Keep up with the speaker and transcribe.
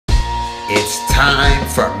It's time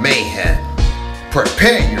for mayhem.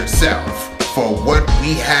 Prepare yourself for what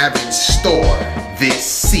we have in store this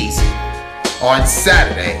season. On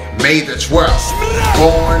Saturday, May the 12th,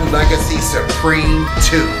 Born Legacy Supreme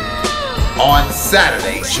 2. On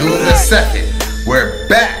Saturday, June the 2nd, we're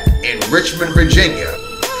back in Richmond, Virginia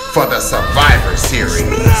for the Survivor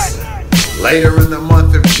Series. Later in the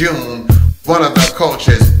month of June, one of the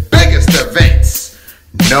culture's biggest events,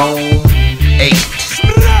 Gnome 8.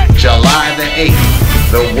 July the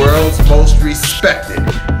 8th, the world's most respected,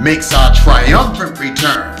 makes our triumphant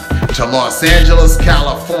return to Los Angeles,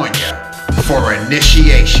 California for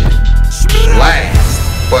initiation.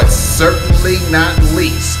 Last, but certainly not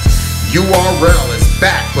least, URL is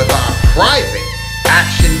back with our private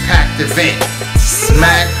action-packed event,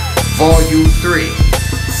 Smack Volume 3,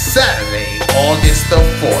 Saturday, August the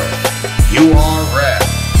 4th. URL,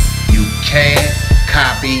 you can't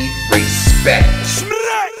copy respect.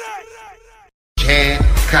 Can't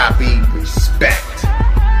copy respect.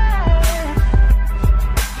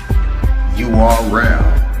 URL,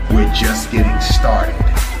 we're just getting started.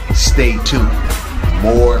 Stay tuned.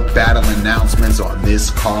 More battle announcements on this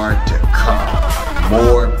card to come.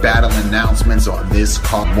 More battle announcements on this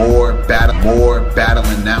card. More battle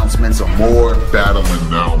announcements on this.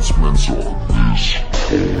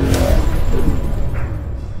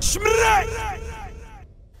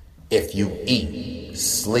 If you eat,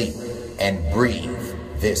 sleep, and breathe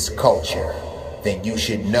this culture, then you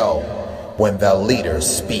should know when the leader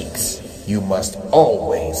speaks, you must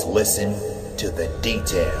always listen to the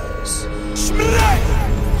details.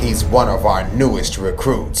 He's one of our newest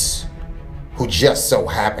recruits, who just so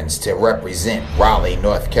happens to represent Raleigh,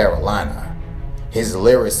 North Carolina. His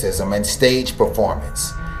lyricism and stage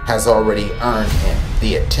performance has already earned him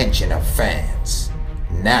the attention of fans.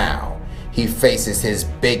 Now, he faces his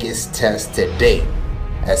biggest test to date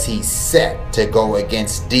as he's set to go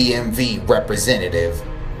against DMV representative,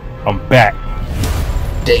 I'm back,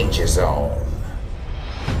 Danger Zone.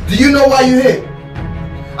 Do you know why you're here?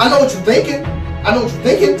 I know what you're thinking.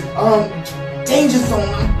 Danger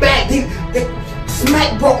Zone, I'm back.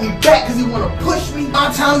 Smack brought me back because he want to push me.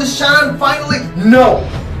 Our time to shine finally? No.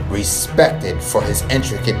 Respected for his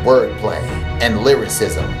intricate wordplay and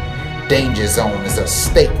lyricism, Danger Zone is a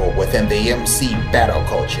staple within the MC battle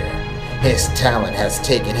culture. His talent has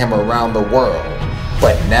taken him around the world,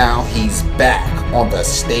 but now he's back on the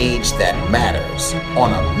stage that matters,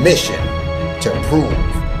 on a mission to prove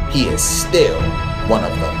he is still one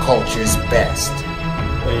of the culture's best.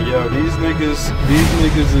 Hey yo, these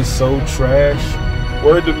niggas is so trash.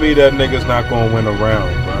 Word to me that nigga's not gonna win a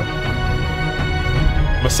round, bro.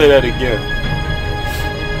 I'ma say that again.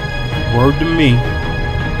 Word to me,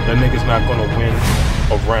 that nigga's not gonna win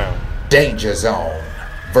a round. Danger Zone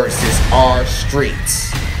versus R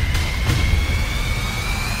Streets.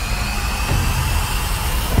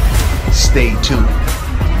 Stay tuned.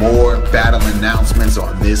 More battle announcements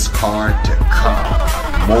on this card to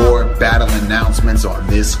come. More battle announcements on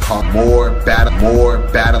this card. More battle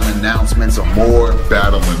announcements on this.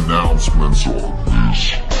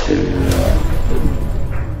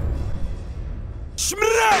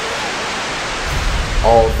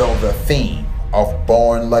 Although the theme of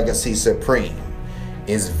Born Legacy Supreme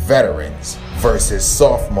is veterans versus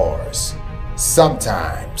sophomores,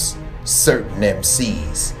 sometimes certain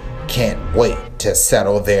MCs can't wait to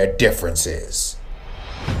settle their differences.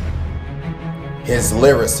 His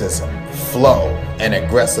lyricism, flow, and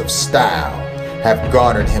aggressive style have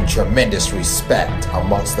garnered him tremendous respect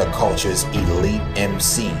amongst the culture's elite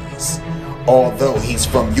MCs. Although he's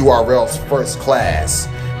from URL's first class,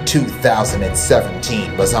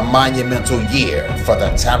 2017 was a monumental year for the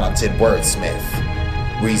talented wordsmith.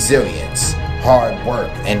 Resilience, hard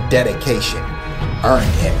work, and dedication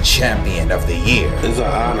earned him Champion of the Year. It's an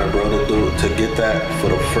honor, bro, to get that for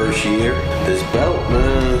the first year. This belt,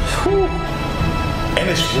 man, whew. And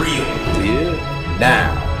it's real. Yeah.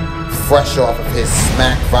 Now, fresh off of his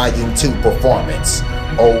Smack Volume 2 performance,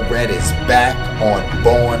 O-Red is back on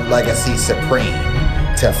Born Legacy Supreme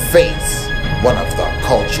to face one of the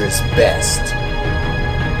culture's best.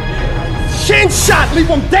 Chin shot, leave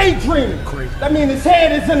him daydreaming. That means his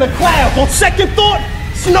head is in the clouds. On second thought,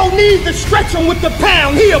 there's no need to stretch him with the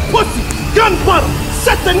pound. He a pussy, gun butter,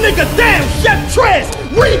 set the nigga down, chef trash.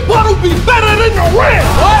 Rebuttal be better than the rest.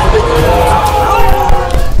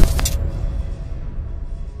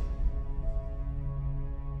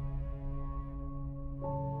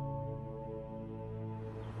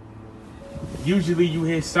 Usually you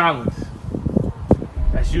hear silence.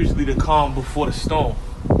 That's usually the calm before the storm.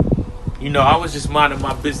 You know, I was just minding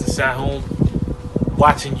my business at home,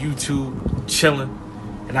 watching YouTube, chilling,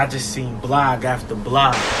 and I just seen blog after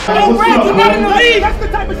blog. Oh, Brad, you're not in the league! That's the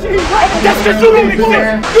type of shit he's right. That's just you don't exist!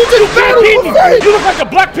 You just battled. You look like the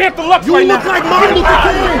Black Panther Lux right now. You look like Martin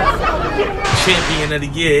Luther King! Champion of the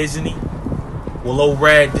year, isn't he? Well, old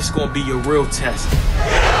Rad, this gonna be your real test.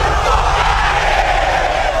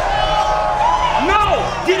 No!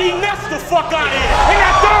 Get Ines the fuck out of here! In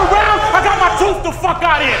that third round, I got my tooth the fuck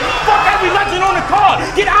out of here! Fuck every legend on the card!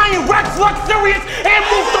 Get Iron Rex, Luxurious, and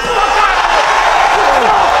move the fuck out of here!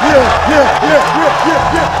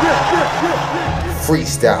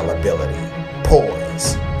 Freestyle ability,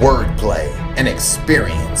 poise, wordplay, and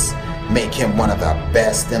experience make him one of the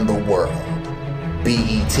best in the world.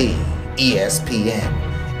 BET, ESPN,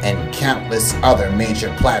 and countless other major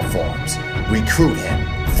platforms recruit him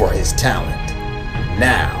for his talent.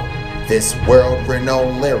 Now, this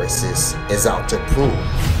world-renowned lyricist is out to prove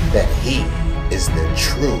that he is the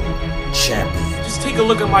true champion. Just take a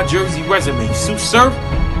look at my Jersey resume. Sioux Surf,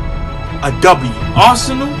 a W.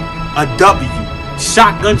 Arsenal, a W.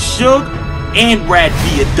 Shotgun Suge, and Rad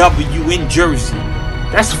B, a W in Jersey.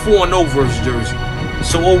 That's 4-0 versus Jersey.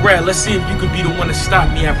 So, old Rad, let's see if you could be the one to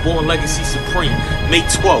stop me at Born Legacy Supreme. May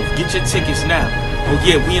 12th. Get your tickets now. Oh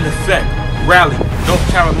yeah, we in effect. Raleigh, North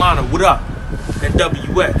Carolina. What up? That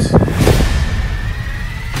WX.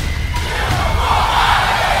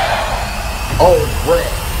 Old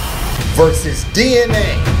Red versus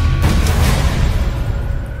DNA.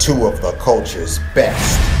 Two of the culture's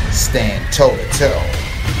best stand toe-to-toe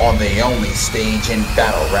on the only stage in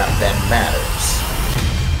battle rap that matters.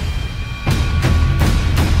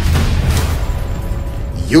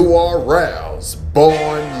 URL's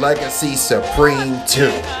Born Legacy Supreme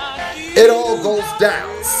 2. It all goes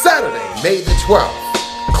down Saturday, May the 12th.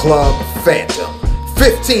 Club Phantom,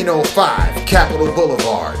 1505 Capitol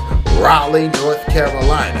Boulevard, Raleigh, North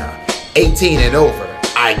Carolina. 18 and over,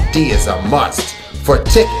 ID is a must. For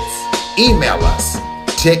tickets, email us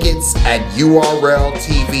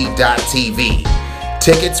tickets@urltv.tv.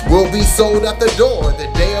 Tickets will be sold at the door the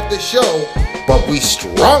day of the show, but we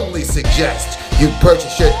strongly suggest you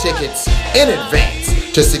purchase your tickets in advance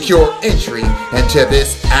to secure entry into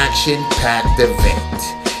this action-packed event.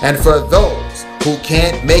 And for those who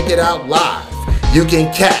can't make it out live, you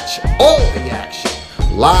can catch all the action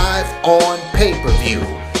live on pay-per-view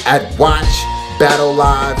at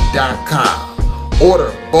watchbattlelive.com.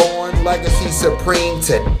 Order Born Legacy Supreme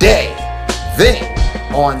today. Then,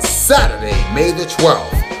 on Saturday, May the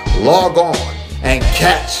 12th, log on and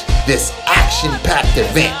catch this action-packed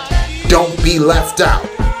event. Don't be left out.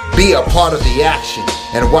 Be a part of the action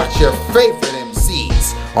and watch your favorite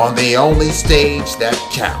MCs on the only stage that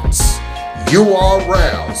counts.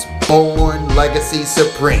 URL's Born Legacy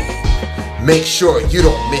Supreme. Make sure you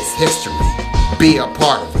don't miss history. Be a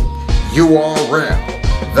part of it. URL,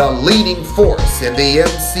 the leading force in the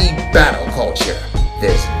MC battle culture.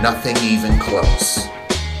 There's nothing even close.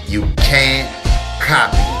 You can't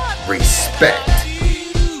copy respect.